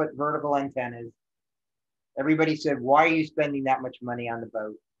 43-foot vertical antennas. Everybody said, why are you spending that much money on the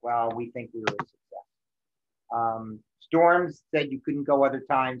boat? Well, we think we were a success. Storms said you couldn't go other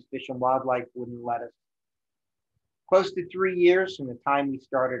times. Fish and Wildlife wouldn't let us. Close to 3 years from the time we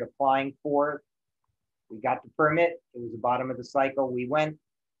started applying for it, we got the permit. It was the bottom of the cycle. We went.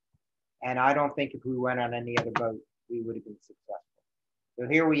 And I don't think if we went on any other boat, we would have been successful. So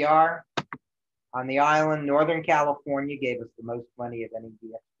here we are on the island. Northern California gave us the most money of any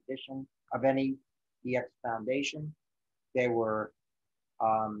DXpedition, of any DX foundation. They were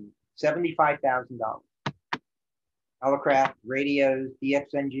 $75,000. Telecraft, radios,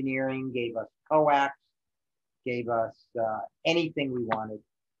 DX engineering gave us coax, gave us anything we wanted.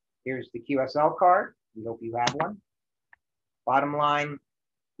 Here's the QSL card. We hope you have one. Bottom line,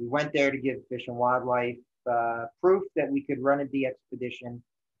 we went there to give Fish and Wildlife proof that we could run a DXpedition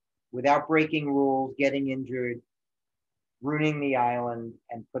without breaking rules, getting injured, ruining the island,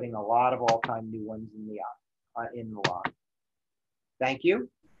 and putting a lot of all-time new ones in the line. Thank you.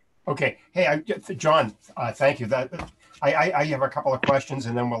 Okay. Hey, John, thank you. I have a couple of questions,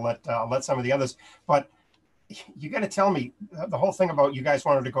 and then we'll let some of the others. But you got to tell me the whole thing about you guys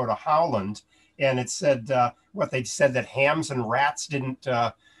wanted to go to Howland, and it said they said that hams and rats didn't.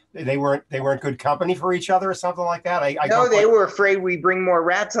 They weren't good company for each other or something like that. No, they were afraid we bring more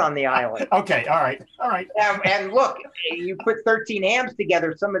rats on the island. Okay. All right. And look, you put 13 hams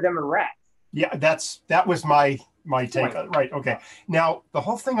together, some of them are rats. Yeah, that was my take. Right. Okay. Now the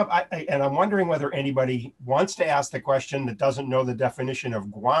whole thing and I'm wondering whether anybody wants to ask the question that doesn't know the definition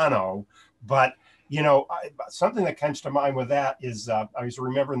of guano, but something that comes to mind with that is I was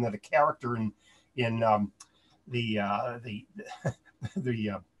remembering that a character in the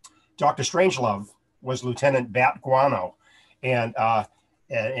Dr. Strangelove was Lieutenant Bat Guano, and I'm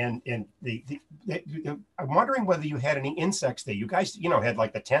wondering whether you had any insects there. You guys, had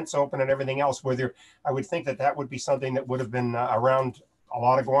like the tents open and everything else. I would think that would be something that would have been around a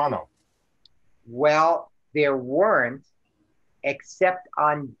lot of guano. Well, there weren't, except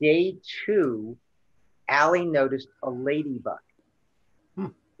on day 2, Allie noticed a ladybug.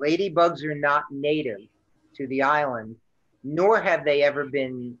 Ladybugs are not native to the island, nor have they ever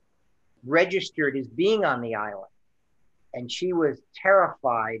been registered as being on the island. And she was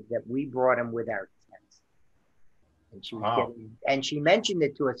terrified that we brought them with our tents. And she was and she mentioned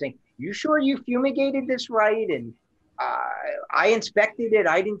it to us, saying, "You sure you fumigated this right?" And I inspected it.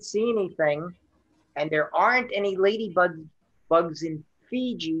 I didn't see anything. And there aren't any bugs in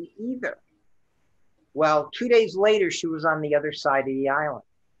Fiji either. Well, 2 days later, she was on the other side of the island,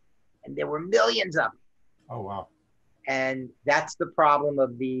 and there were millions of them. Oh, wow. And that's the problem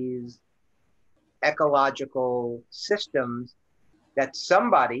of these ecological systems, that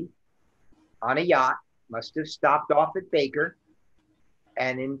somebody on a yacht must have stopped off at Baker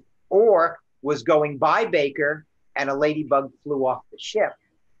or was going by Baker and a ladybug flew off the ship.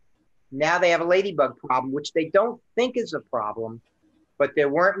 Now they have a ladybug problem, which they don't think is a problem, but there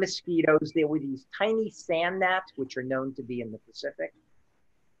weren't mosquitoes. There were these tiny sand gnats, which are known to be in the Pacific.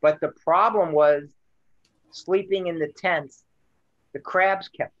 But the problem was sleeping in the tents, the crabs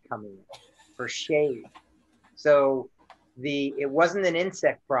kept coming in for shade. So it wasn't an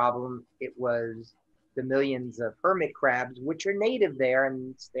insect problem. It was the millions of hermit crabs, which are native there,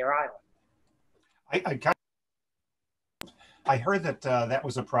 and it's their island. I heard that that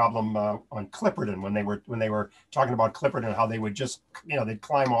was a problem on Clipperton when they were talking about Clipperton, how they would just they'd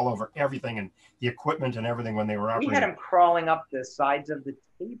climb all over everything and the equipment and everything when they were operating. We had them crawling up the sides of the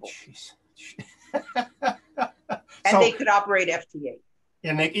table. Jeez. And they could operate FT8.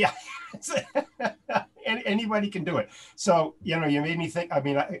 And anybody can do it. So you made me think. I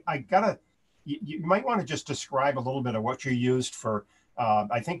mean, you might want to just describe a little bit of what you used for.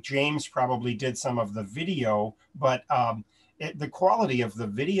 I think James probably did some of the video, but the quality of the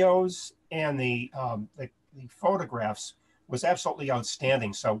videos and the photographs was absolutely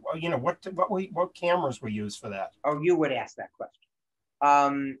outstanding. So what cameras were used for that? Oh, you would ask that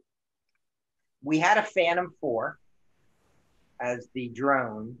question. We had a Phantom 4 as the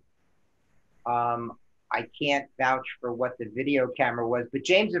drone. I can't vouch for what the video camera was, but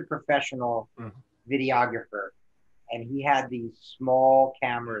James is a professional videographer, and he had these small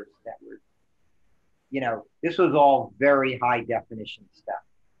cameras that were, this was all very high definition stuff.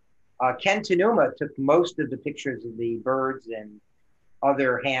 Ken Tanuma took most of the pictures of the birds and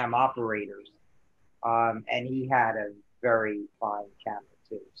other ham operators, and he had a very fine camera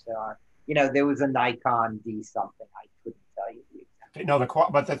too. So, there was a Nikon D something. I couldn't tell you the exact. No,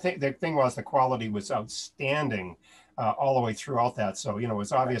 but the thing was the quality was outstanding all the way throughout that. So it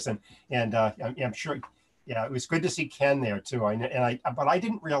was obvious, and I'm sure, it was good to see Ken there too. But I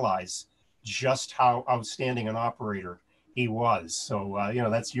didn't realize just how outstanding an operator he was. So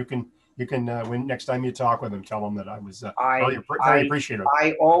that's you can when next time you talk with him, tell him that I was very appreciative.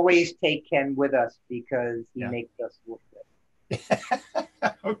 I always take Ken with us because he makes us look good.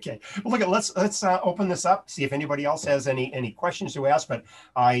 Okay. Well, look, let's open this up, see if anybody else has any questions to ask. But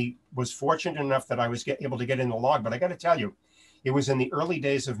I was fortunate enough that I was able to get in the log. But I got to tell you, it was in the early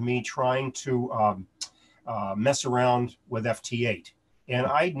days of me trying to mess around with FT8, and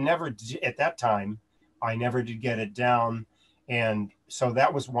I never at that time I never did get it down. And so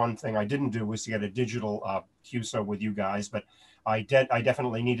that was one thing I didn't do, was to get a digital QSO with you guys. But I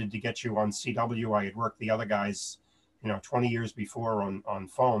definitely needed to get you on CW. I had worked the other guys, 20 years before on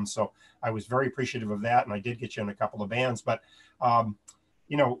phones. So I was very appreciative of that. And I did get you in a couple of bands, but,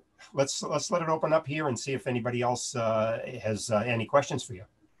 let's let it open up here and see if anybody else has any questions for you.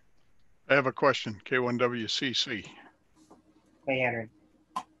 I have a question, K1WCC. Hey, Henry.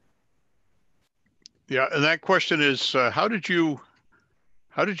 Yeah, and that question is, how did you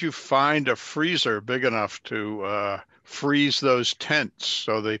find a freezer big enough to freeze those tents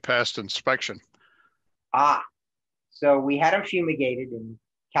so they passed inspection? So we had them fumigated in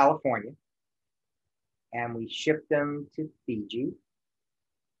California, and we shipped them to Fiji.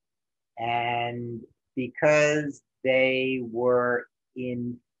 And because they were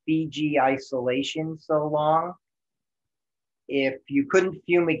in Fiji isolation so long, if you couldn't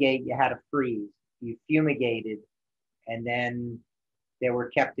fumigate, you had to freeze. You fumigated, and then they were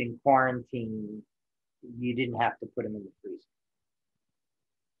kept in quarantine. You didn't have to put them in the freezer.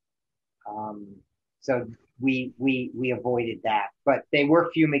 So we avoided that, but they were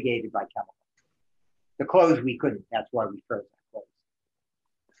fumigated by chemicals. The clothes we couldn't. That's why we froze our clothes.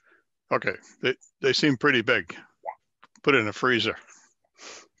 Okay, they seem pretty big. Yeah. Put in a freezer.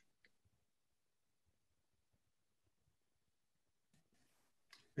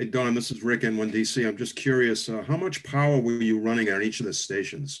 Hey, Don, this is Rick, N1DG. I'm just curious, how much power were you running on each of the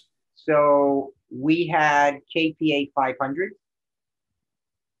stations? So we had KPA 500.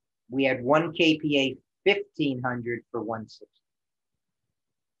 We had one KPA 1500 for 160.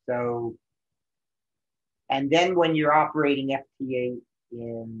 So, and then when you're operating FT8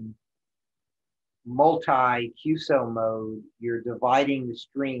 in multi-QSO mode, you're dividing the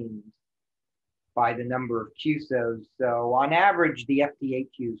streams by the number of QSOs. So on average, the FT8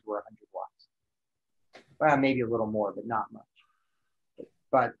 Qs were 100 watts. Well, maybe a little more, but not much.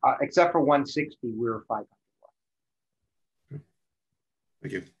 But except for 160, we were 500 watts.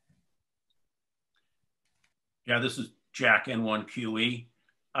 Thank you. Yeah, this is Jack, N1QE.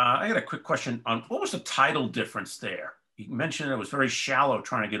 I got a quick question on what was the tidal difference there? You mentioned it was very shallow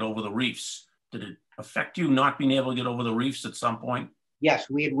trying to get over the reefs. Did it affect you not being able to get over the reefs at some point? Yes,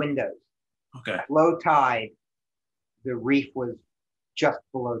 we had windows. Okay. At low tide, the reef was just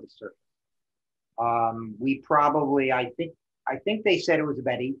below the surface. We probably, I think they said it was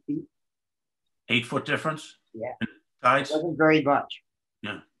about 8 feet. 8 foot difference? Yeah. Tides? It wasn't very much.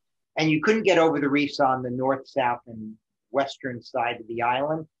 Yeah. And you couldn't get over the reefs on the north, south, and western side of the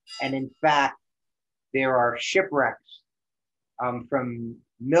island. And in fact, there are shipwrecks from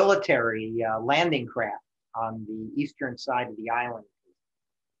military landing craft on the eastern side of the island.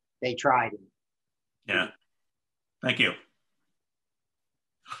 They tried. Yeah. Thank you.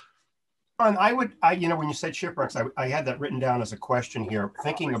 And when you said shipwrecks, I had that written down as a question here,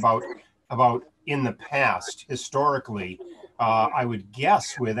 thinking about in the past, historically, I would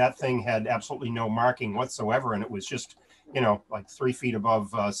guess where that thing had absolutely no marking whatsoever, and it was just, like 3 feet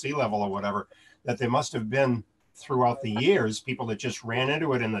above sea level or whatever, that there must have been throughout the years people that just ran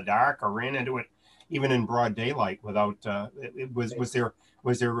into it in the dark or ran into it even in broad daylight without.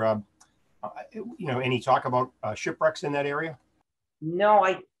 Was there any talk about shipwrecks in that area? No,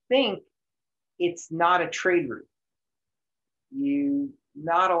 I think it's not a trade route.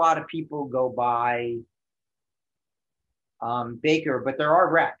 Not a lot of people go by Baker, but there are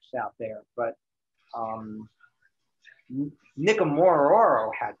wrecks out there. But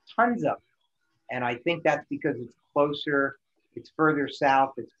Nikomororo had tons of them. And I think that's because it's closer, it's further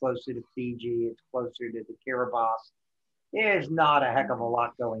south, it's closer to Fiji, it's closer to the Kiribati. There's not a heck of a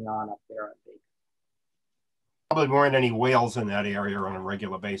lot going on up there on Baker. Probably weren't any whales in that area on a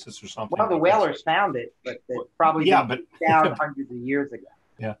regular basis or something. Well, the whalers found it, but they probably found hundreds of years ago.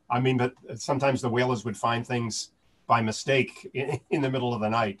 Yeah, I mean, but sometimes the whalers would find things by mistake in the middle of the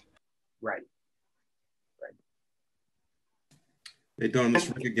night. Right. Hey, Don, this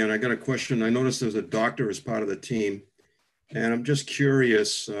is Rick again. I got a question. I noticed there's a doctor as part of the team, and I'm just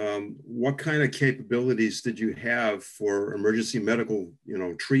curious, what kind of capabilities did you have for emergency medical,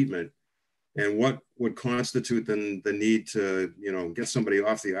 treatment, and what would constitute the need to, get somebody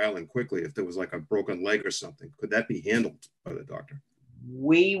off the island quickly if there was like a broken leg or something? Could that be handled by the doctor?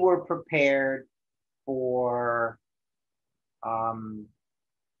 We were prepared for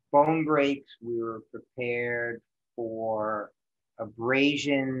bone breaks. We were prepared for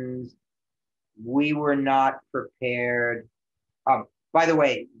abrasions. We were not prepared. By the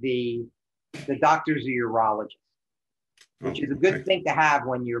way, the doctor's a urologist, which is a good thing to have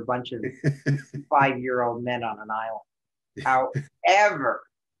when you're a bunch of 5-year-old men on an island. However,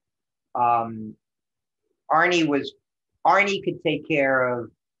 Arnie could take care of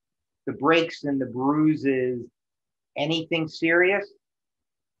the breaks and the bruises. Anything serious,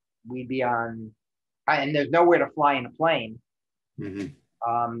 we'd be on, and there's nowhere to fly in a plane.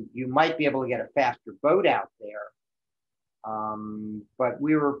 Mm-hmm. You might be able to get a faster boat out there. But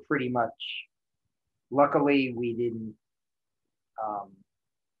we were pretty much, luckily we didn't,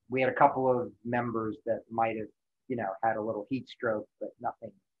 we had a couple of members that might have, had a little heat stroke, but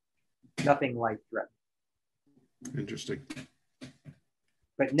nothing life-threatening. Interesting.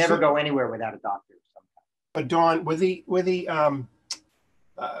 But never go anywhere without a doctor. But Dawn,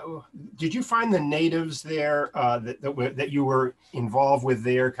 did you find the natives there that you were involved with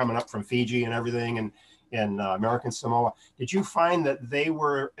there, coming up from Fiji and everything, and American Samoa? Did you find that they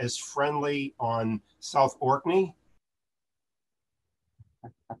were as friendly on South Orkney?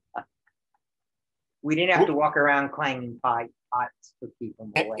 We didn't have to walk around clanging pots to keep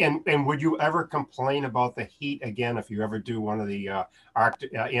them away. And would you ever complain about the heat again if you ever do one of the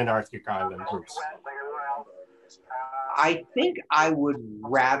Antarctic island groups? I think I would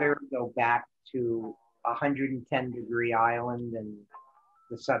rather go back to 110-degree island than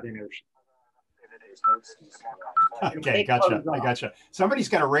the Southern Ocean. Okay, gotcha. I gotcha. Somebody's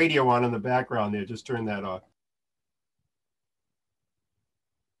got a radio on in the background there. Just turn that off.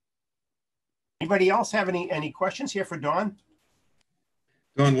 Anybody else have any questions here for Dawn?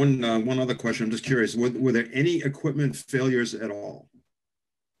 Dawn, one other question. I'm just curious. Were there any equipment failures at all?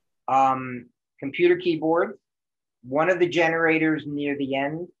 Computer keyboards. One of the generators near the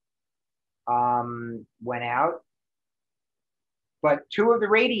end went out. But 2 of the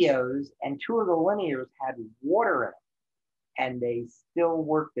radios and 2 of the linears had water in them, and they still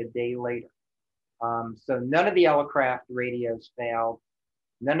worked a day later. So none of the Elecraft radios failed.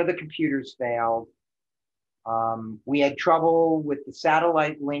 None of the computers failed. We had trouble with the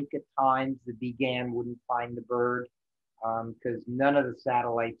satellite link at times. The BGAN wouldn't find the bird because none of the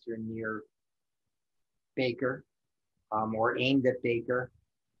satellites are near Baker or aimed at Baker.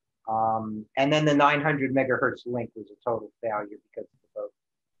 And then the 900 megahertz link was a total failure because of the boat.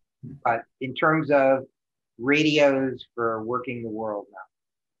 But in terms of radios for working the world now.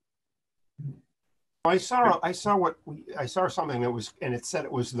 I saw something that was, and it said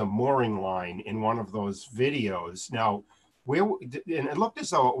it was the mooring line in one of those videos. Now, and it looked as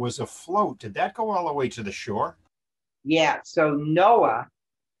though it was afloat. Did that go all the way to the shore? Yeah. So NOAA,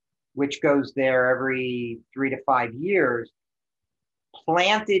 which goes there every 3 to 5 years,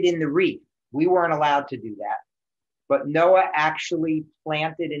 planted in the reef. We weren't allowed to do that, but NOAA actually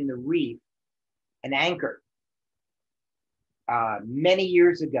planted in the reef an anchor many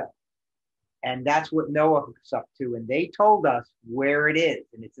years ago. And that's what NOAA hooks up to. And they told us where it is.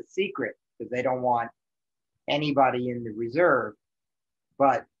 And it's a secret because they don't want anybody in the reserve.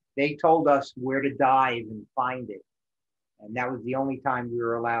 But they told us where to dive and find it. And that was the only time we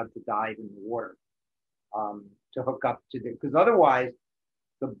were allowed to dive in the water to hook up to the, because otherwise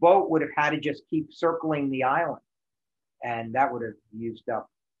the boat would have had to just keep circling the island. And that would have used up,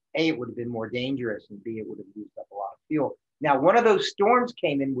 A, it would have been more dangerous, and B, it would have used up a lot of fuel. Now, one of those storms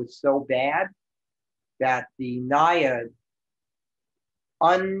came in was so bad that the Naiad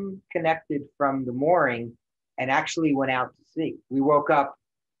unconnected from the mooring and actually went out to sea. We woke up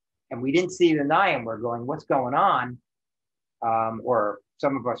and we didn't see the Naiad. We're going, what's going on? Or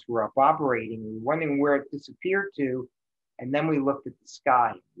some of us were up operating. We were wondering where it disappeared to. And then we looked at the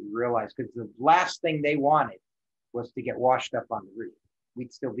sky. We realized, because the last thing they wanted was to get washed up on the reef.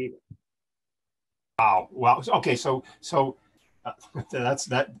 We'd still be there. Wow. Well, okay. So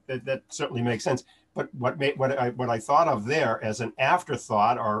that certainly makes sense. But what I thought of there as an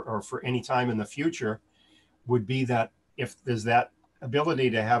afterthought, or for any time in the future, would be that if there's that ability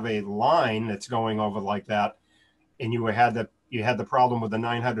to have a line that's going over like that, and you had the problem with the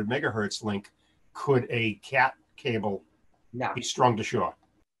 900 megahertz link, could a cat cable be strung to shore?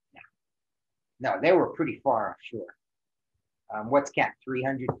 No, they were pretty far offshore. What's cat,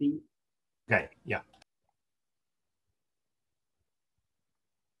 300 feet? Okay, yeah.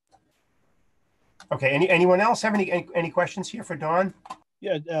 Okay, anyone else have any questions here for Dawn?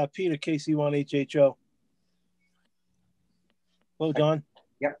 Yeah, Peter, KC1HHO. Hello, Dawn.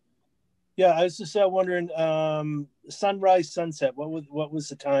 Yep. Yeah, I was just wondering, sunrise, sunset, what was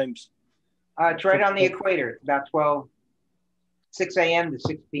the times? It's right on the equator. It's about 6 a.m. to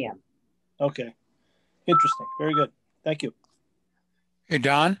 6 p.m. Okay, interesting. Very good. Thank you. Hey,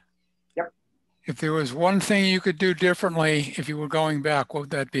 Don? Yep. If there was one thing you could do differently if you were going back, what would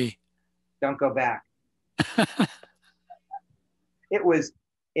that be? Don't go back. It was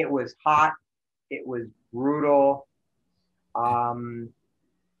hot. It was brutal. And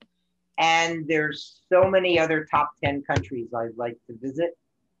there's so many other top 10 countries I'd like to visit.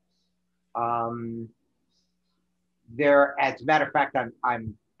 As a matter of fact,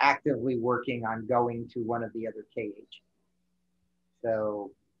 I'm actively working on going to one of the other KH. So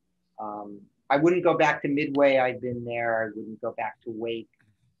I wouldn't go back to Midway. I've been there. I wouldn't go back to Wake.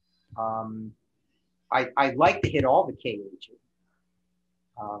 I'd like to hit all the KHs.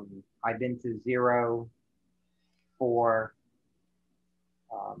 I've been to 0, 4,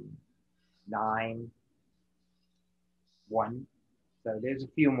 9, 1. So there's a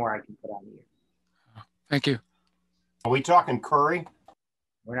few more I can put on here. Thank you. Are we talking Curry?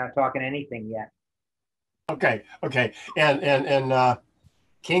 We're not talking anything yet. Okay. And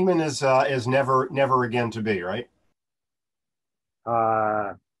Kingman is never again to be, right?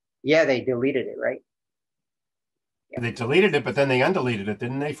 Yeah, they deleted it, right? They deleted it, but then they undeleted it,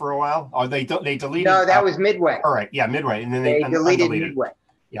 didn't they, for a while? Or they deleted? No, that was Midway. All right, yeah, Midway, and then They deleted undeleted Midway. It.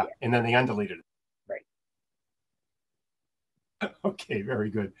 Yeah, and then they undeleted it. Right. Okay, very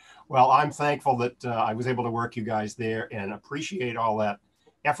good. Well, I'm thankful that I was able to work you guys there and appreciate all that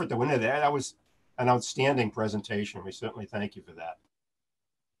effort that went into that. That was an outstanding presentation. We certainly thank you for that.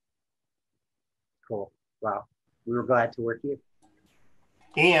 Cool. Wow. We were glad to work you.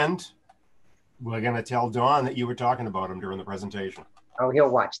 And we're going to tell Don that you were talking about him during the presentation. Oh, he'll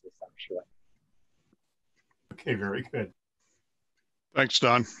watch this, I'm sure. Okay, very good. Thanks,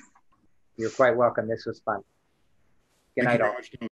 Don. You're quite welcome. This was fun. Good Thank night, you all. very much, Don.